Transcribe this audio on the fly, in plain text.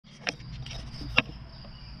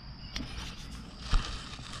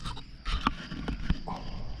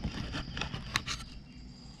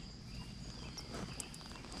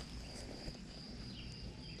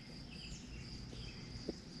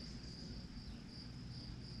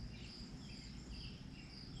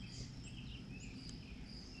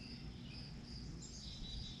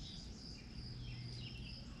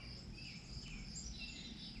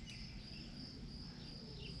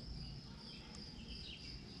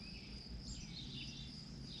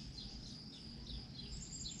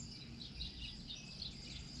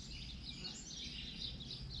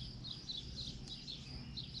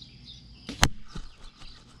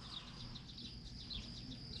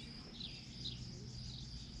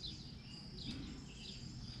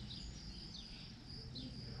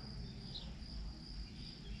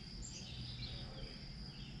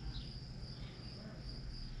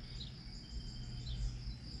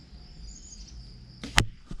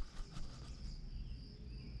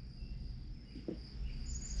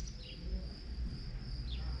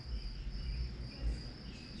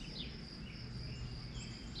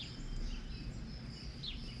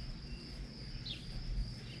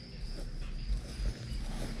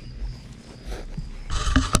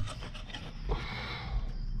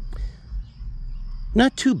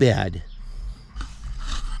Not too bad.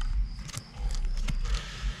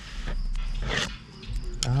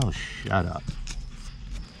 Oh, shut up.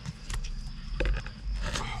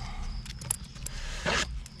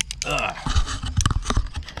 Ugh.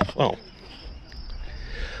 Well,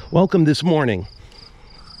 welcome this morning.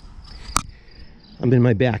 I'm in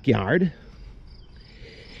my backyard,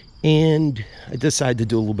 and I decided to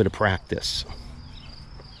do a little bit of practice.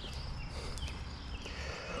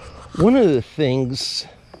 One of the things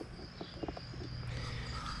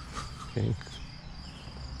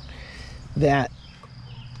that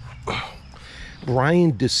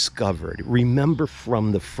Brian discovered, remember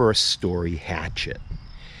from the first story, Hatchet,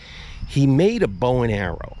 he made a bow and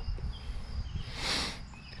arrow.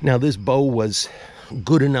 Now this bow was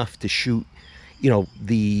good enough to shoot,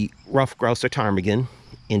 the rough grouse or ptarmigan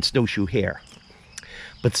and snowshoe hare.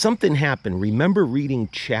 But something happened. Remember reading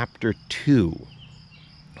chapter 2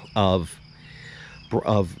 of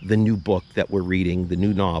the new book that we're reading, the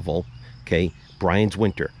new novel, okay, Brian's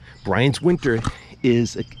Winter. Brian's Winter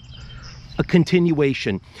is a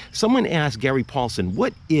continuation. Someone asked Gary Paulson,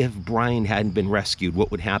 what if Brian hadn't been rescued?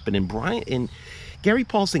 What would happen? And Gary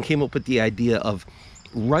Paulson came up with the idea of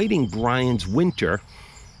writing Brian's Winter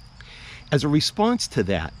as a response to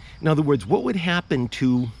that. In other words, what would happen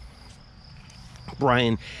to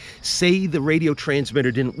Brian? Say the radio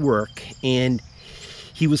transmitter didn't work and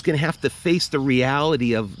he was going to have to face the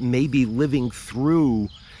reality of maybe living through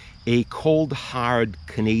a cold, hard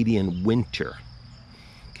Canadian winter.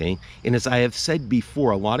 Okay, and as I have said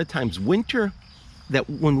before, a lot of times winter, that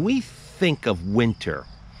when we think of winter,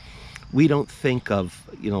 we don't think of,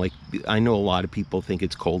 like, I know a lot of people think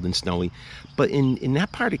it's cold and snowy, but in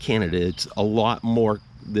that part of Canada, it's a lot more,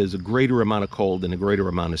 there's a greater amount of cold and a greater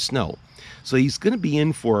amount of snow. So he's going to be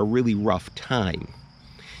in for a really rough time.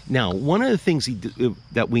 Now, one of the things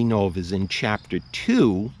that we know of is in chapter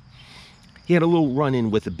 2, he had a little run-in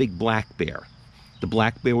with a big black bear. The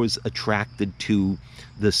black bear was attracted to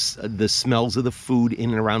the smells of the food in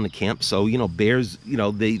and around the camp. So, bears,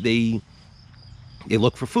 they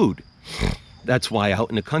look for food. That's why out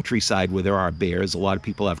in the countryside where there are bears, a lot of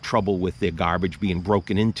people have trouble with their garbage being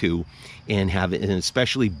broken into, and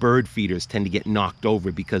especially bird feeders tend to get knocked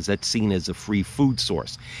over because that's seen as a free food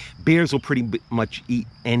source. Bears will pretty much eat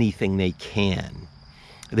anything they can.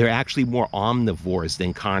 They're actually more omnivores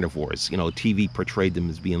than carnivores. TV portrayed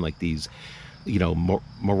them as being like these,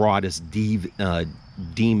 marauders,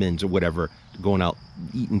 demons or whatever, going out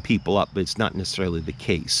eating people up, but it's not necessarily the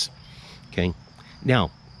case. Okay,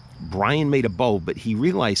 now Brian made a bow, but he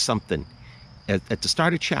realized something. At the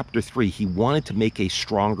start of chapter 3, he wanted to make a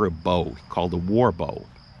stronger bow called a war bow.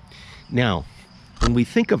 Now, when we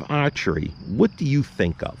think of archery, what do you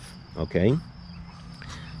think of? Okay,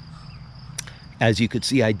 as you could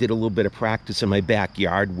see, I did a little bit of practice in my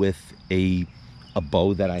backyard with a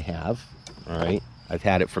bow that I have. All right, I've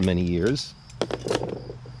had it for many years.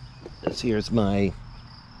 Here's my...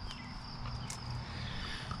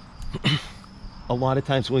 A lot of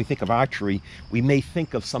times when we think of archery, we may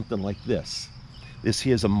think of something like this. This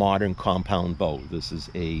here's a modern compound bow. This is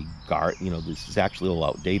a this is actually a little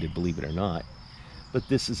outdated, believe it or not. But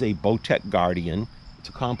this is a Bowtech Guardian. It's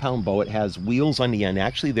a compound bow. It has wheels on the end.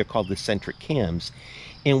 Actually, they're called eccentric cams.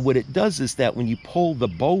 And what it does is that when you pull the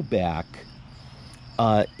bow back,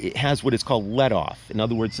 it has what is called let off. In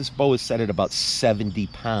other words, this bow is set at about 70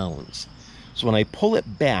 pounds. So when I pull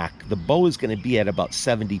it back, the bow is going to be at about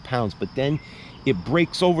 70 pounds, but then it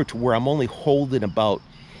breaks over to where I'm only holding about,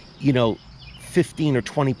 15 or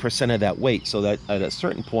 20% of that weight. So that at a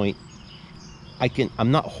certain point,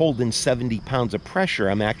 I'm not holding 70 pounds of pressure.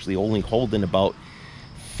 I'm actually only holding about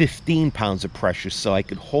 15 pounds of pressure. So I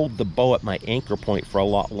could hold the bow at my anchor point for a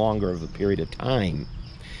lot longer of a period of time.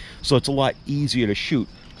 So it's a lot easier to shoot.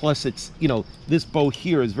 Plus it's, this bow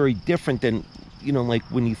here is very different than, like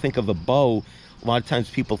when you think of a bow, a lot of times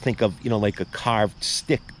people think of, like a carved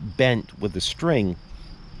stick bent with a string.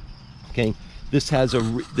 Okay, this has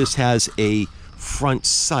a front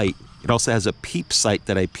sight. It also has a peep sight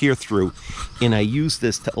that I peer through, and I use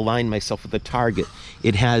this to align myself with the target.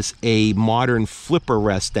 It has a modern flipper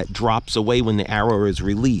rest that drops away when the arrow is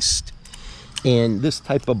released. And this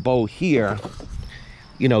type of bow here,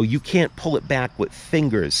 you can't pull it back with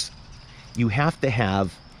fingers. You have to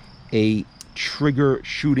have a trigger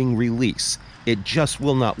shooting release. It just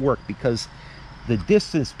will not work because the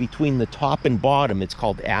distance between the top and bottom, it's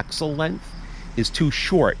called axle length, is too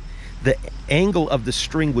short. The angle of the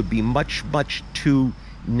string would be much, much too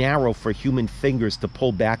narrow for human fingers to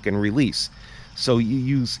pull back and release. So you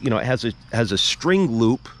use, it has a string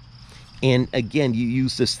loop, and again, you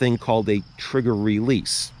use this thing called a trigger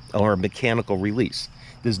release. or a mechanical release.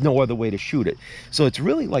 There's no other way to shoot it. So it's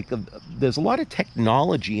really like there's a lot of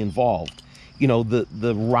technology involved. You know,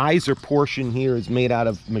 the riser portion here is made out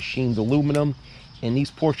of machined aluminum, and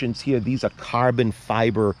these portions here, these are carbon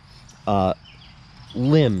fiber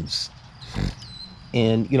limbs.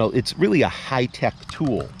 And, you know, it's really a high-tech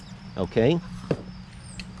tool, okay?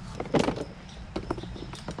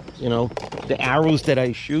 You know, the arrows that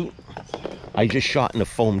I shoot, I just shot in a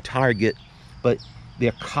foam target, but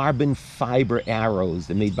they're carbon fiber arrows.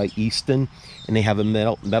 They're made by Easton, and they have a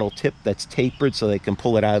metal tip that's tapered so they can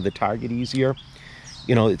pull it out of the target easier.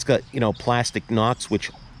 You know, it's got, you know, plastic nocks, which,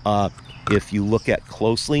 if you look at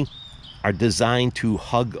closely, are designed to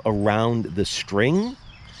hug around the string.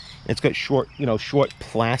 It's got short, you know, short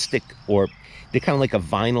plastic, or they're kind of like a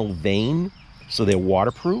vinyl vein, so they're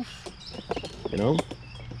waterproof, you know.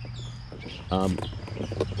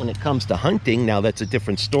 When it comes to hunting, now that's a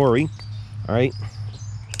different story, all right?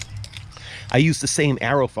 I use the same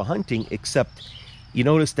arrow for hunting, except you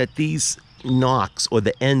notice that these nocks, or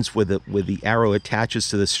the ends where the arrow attaches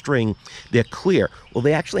to the string, they're clear. Well,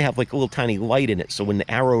 they actually have like a little tiny light in it, so when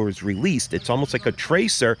the arrow is released, it's almost like a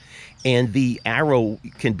tracer, and the arrow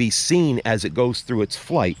can be seen as it goes through its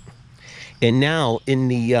flight. And now in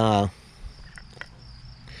the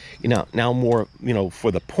now more, you know,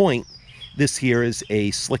 for the point, this here is a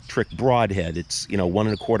slick trick broadhead. It's, you know,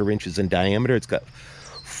 1¼ inches in diameter. It's got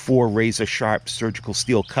 4 razor sharp surgical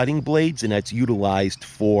steel cutting blades, and that's utilized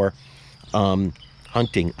for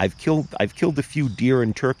hunting. I've killed a few deer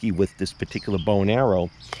and turkey with this particular bow and arrow,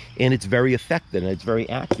 and it's very effective and it's very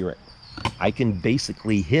accurate. I can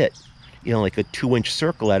basically hit, you know, like a 2-inch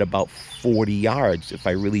circle at about 40 yards if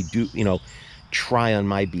I really do, you know, try on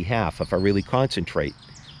my behalf, if I really concentrate.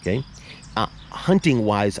 Okay. Hunting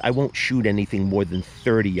wise, I won't shoot anything more than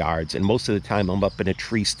 30 yards, and most of the time I'm up in a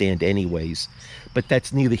tree stand anyways. But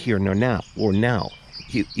that's neither here nor now,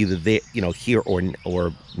 either there, you know, here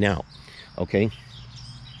or now. Okay.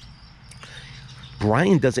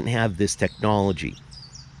 Brian doesn't have this technology.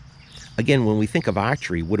 Again, when we think of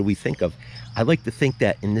archery, what do we think of? I like to think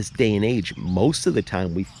that in this day and age, most of the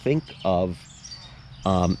time we think of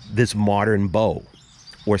this modern bow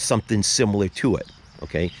or something similar to it.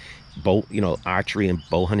 Okay. Bow, you know, archery and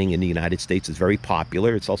bow hunting in the United States is very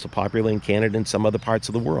popular. It's also popular in Canada and some other parts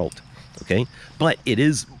of the world. Okay. But it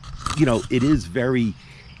is, you know, it is very,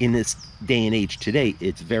 in this day and age today,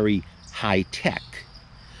 it's very high tech.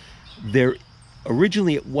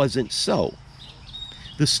 Originally it wasn't so.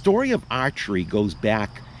 The story of archery goes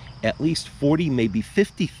back at least 40, maybe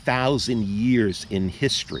 50,000 years in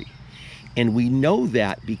history. And we know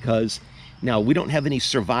that because now we don't have any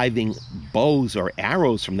surviving bows or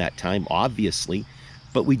arrows from that time, obviously,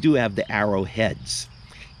 but we do have the arrowheads.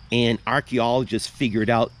 And archaeologists figured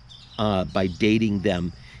out by dating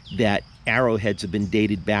them that arrowheads have been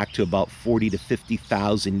dated back to about 40 to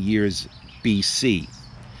 50,000 years BC.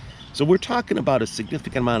 So we're talking about a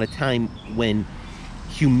significant amount of time when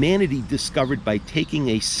humanity discovered by taking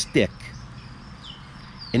a stick,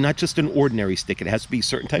 and not just an ordinary stick, it has to be a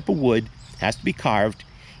certain type of wood, has to be carved,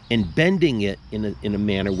 and bending it in a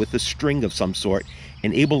manner with a string of some sort,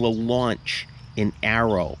 and able to launch an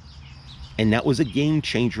arrow. And that was a game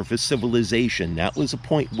changer for civilization. That was a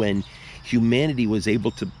point when humanity was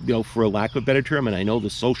able to, you know, for a lack of a better term, and I know the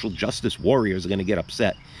social justice warriors are going to get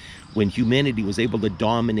upset, when humanity was able to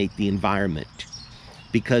dominate the environment.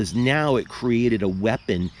 Because now it created a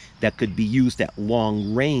weapon that could be used at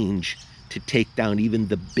long range to take down even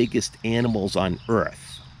the biggest animals on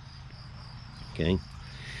Earth. Okay?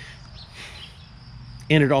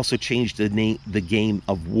 And it also changed the game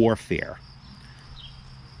of warfare.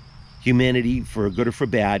 Humanity, for good or for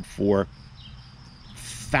bad, for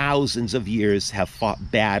thousands of years have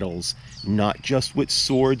fought battles, not just with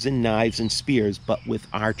swords and knives and spears, but with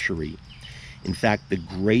archery. In fact, the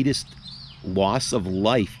greatest loss of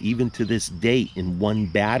life, even to this day, in one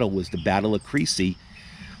battle was the Battle of Crécy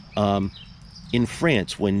in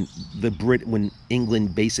France, when when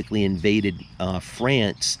England basically invaded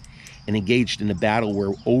France and engaged in a battle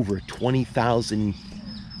where over 20,000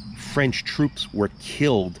 French troops were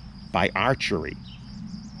killed by archery.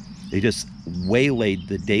 They just waylaid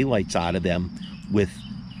the daylights out of them with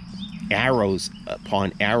arrows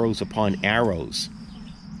upon arrows upon arrows.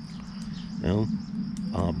 You know,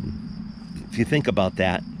 if you think about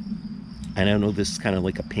that, and I know this is kind of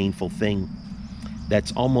like a painful thing,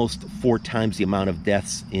 that's almost 4 times the amount of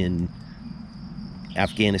deaths in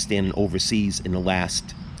Afghanistan and overseas in the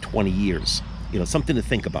last 20 years. You know, something to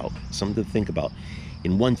think about. Something to think about.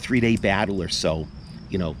 In one 3-day battle or so,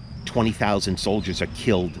 you know, 20,000 soldiers are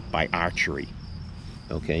killed by archery.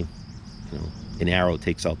 Okay? You know, an arrow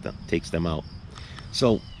takes them out.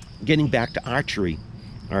 So getting back to archery,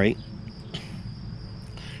 all right,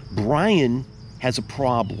 Brian has a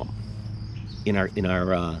problem in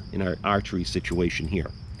our archery situation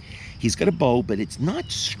here. He's got a bow, but it's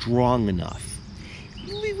not strong enough.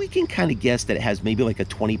 We can kind of guess that it has maybe like a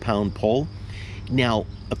 20-pound pull. Now,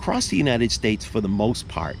 across the United States, for the most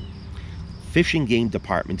part, fish and game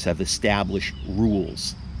departments have established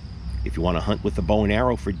rules. If you want to hunt with a bow and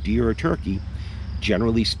arrow for deer or turkey,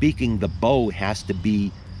 generally speaking, the bow has to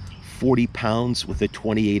be 40 pounds with a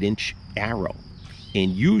 28-inch arrow.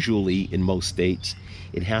 And usually, in most states,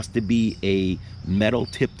 it has to be a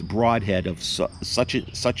metal-tipped broadhead of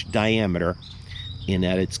such diameter in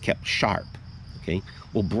that it's kept sharp. Okay.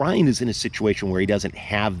 Well, Brian is in a situation where he doesn't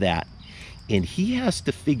have that, and he has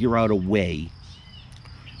to figure out a way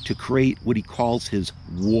to create what he calls his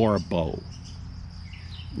war bow.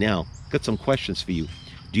 Now, got some questions for you.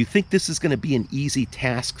 Do you think this is going to be an easy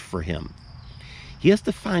task for him? He has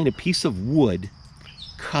to find a piece of wood,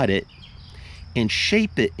 cut it, and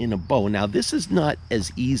shape it in a bow. Now, this is not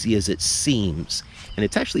as easy as it seems, and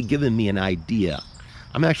it's actually given me an idea.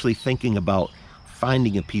 I'm actually thinking about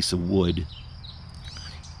finding a piece of wood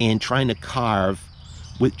and trying to carve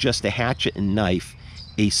with just a hatchet and knife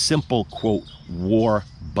a simple, quote, war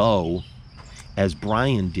bow, as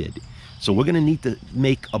Brian did. So we're going to need to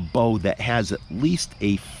make a bow that has at least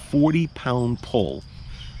a 40-pound pull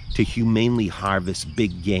to humanely harvest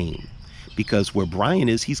big game. Because where Brian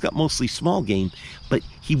is, he's got mostly small game, but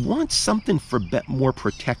he wants something for more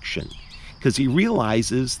protection. Because he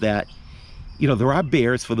realizes that, you know, there are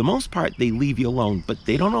bears. For the most part, they leave you alone, but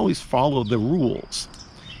they don't always follow the rules.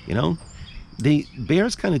 You know,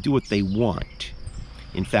 bears kind of do what they want.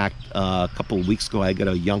 In fact, a couple of weeks ago, I got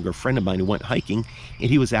a younger friend of mine who went hiking, and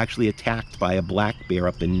he was actually attacked by a black bear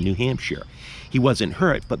up in New Hampshire. He wasn't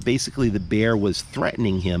hurt, but basically the bear was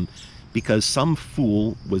threatening him because some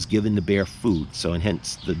fool was giving the bear food. So, and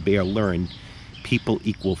hence the bear learned people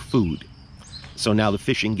equal food. So now the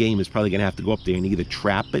fish and game is probably going to have to go up there and either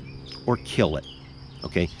trap it or kill it.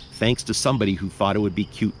 Okay, thanks to somebody who thought it would be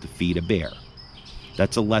cute to feed a bear.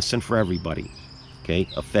 That's a lesson for everybody. Okay,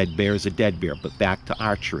 a fed bear is a dead bear. But back to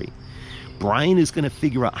archery. Brian is going to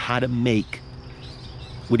figure out how to make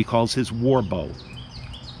what he calls his war bow.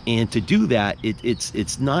 And to do that,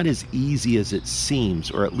 it's not as easy as it seems,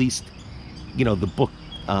 or at least, you know, the book,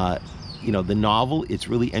 you know, the novel, it's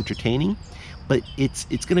really entertaining, but it's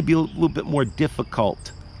going to be a little bit more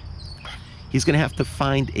difficult. He's going to have to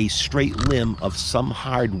find a straight limb of some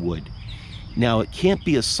hardwood. Now, it can't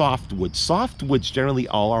be a softwood. Softwoods generally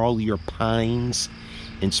are all your pines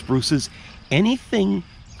and spruces. Anything,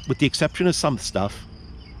 with the exception of some stuff,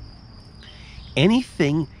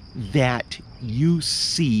 anything that you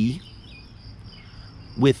see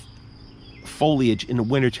with foliage in the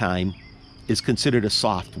wintertime is considered a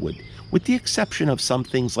softwood, with the exception of some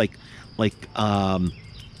things like when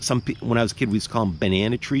I was a kid, we used to call them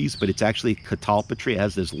banana trees, but it's actually a catalpa tree. It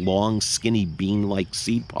has this long, skinny, bean-like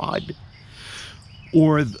seed pod.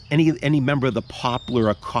 Or any member of the poplar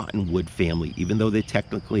or cottonwood family. Even though they're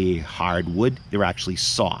technically a hardwood, they're actually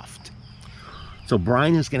soft. So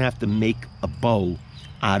Brian is going to have to make a bow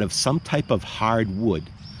out of some type of hardwood,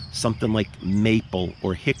 something like maple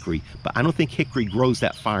or hickory. But I don't think hickory grows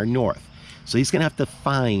that far north. So he's going to have to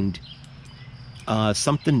find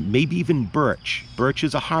something, maybe even birch. Birch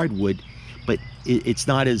is a hardwood, but it's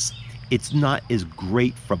not as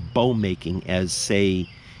great for bow making as, say,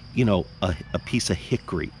 you know, a piece of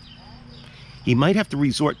hickory. He might have to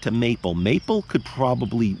resort to maple. Maple could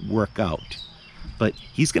probably work out, but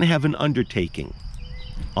he's going to have an undertaking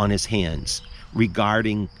on his hands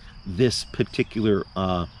regarding this particular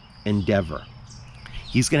endeavor.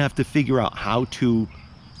 He's going to have to figure out how to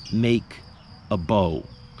make a bow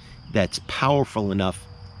that's powerful enough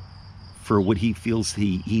for what he feels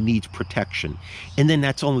he needs protection. And then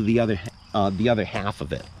that's only the other half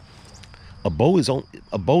of it. A bow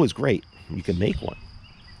is great. You can make one.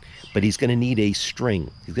 But he's going to need a string.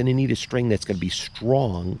 He's going to need a string that's going to be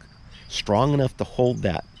strong enough to hold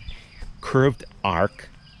that curved arc.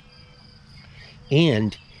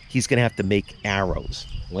 And he's going to have to make arrows.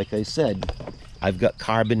 Like I said, I've got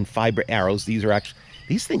carbon fiber arrows. These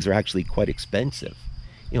things are actually quite expensive.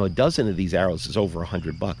 You know, a dozen of these arrows is over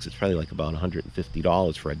 $100. It's probably like about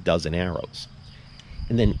 $150 for a dozen arrows.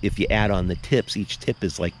 And then if you add on the tips, each tip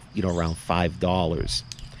is like, you know, around $5.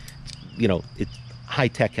 You know, high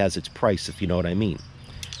tech has its price, if you know what I mean.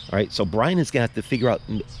 All right, so Brian is going to have to figure out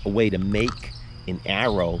a way to make an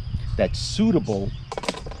arrow that's suitable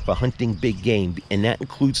for hunting big game, and that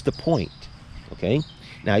includes the point. Okay,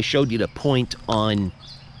 now I showed you the point on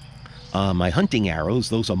My hunting arrows,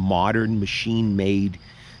 those are modern machine-made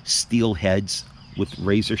steel heads with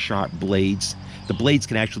razor-sharp blades. The blades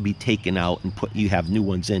can actually be taken out and you have new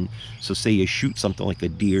ones in. So say you shoot something like a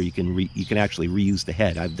deer, you can actually reuse the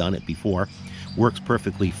head. I've done it before. Works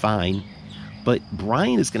perfectly fine. But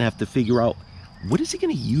Brian is going to have to figure out, what is he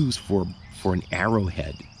going to use for an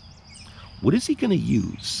arrowhead? What is he going to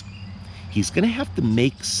use? He's going to have to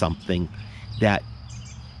make something that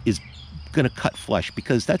is going to cut flesh,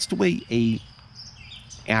 because that's the way a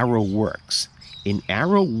arrow works. An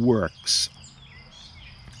arrow works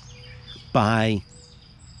by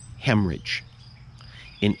hemorrhage.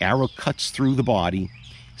 An arrow cuts through the body,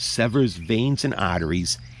 severs veins and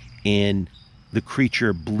arteries, and the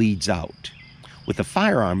creature bleeds out. With a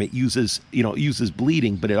firearm, it uses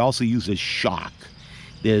bleeding, but it also uses shock.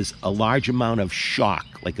 There's a large amount of shock,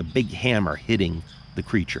 like a big hammer hitting the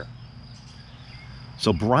creature.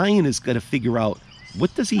 So Brian is going to figure out,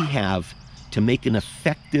 what does he have to make an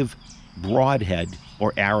effective broadhead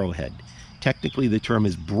or arrowhead. Technically, the term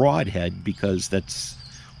is broadhead because that's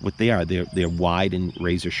what they are. They're wide and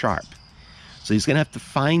razor sharp. So he's going to have to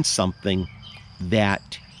find something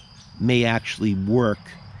that may actually work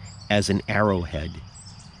as an arrowhead.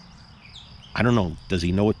 I don't know. Does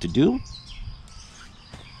he know what to do?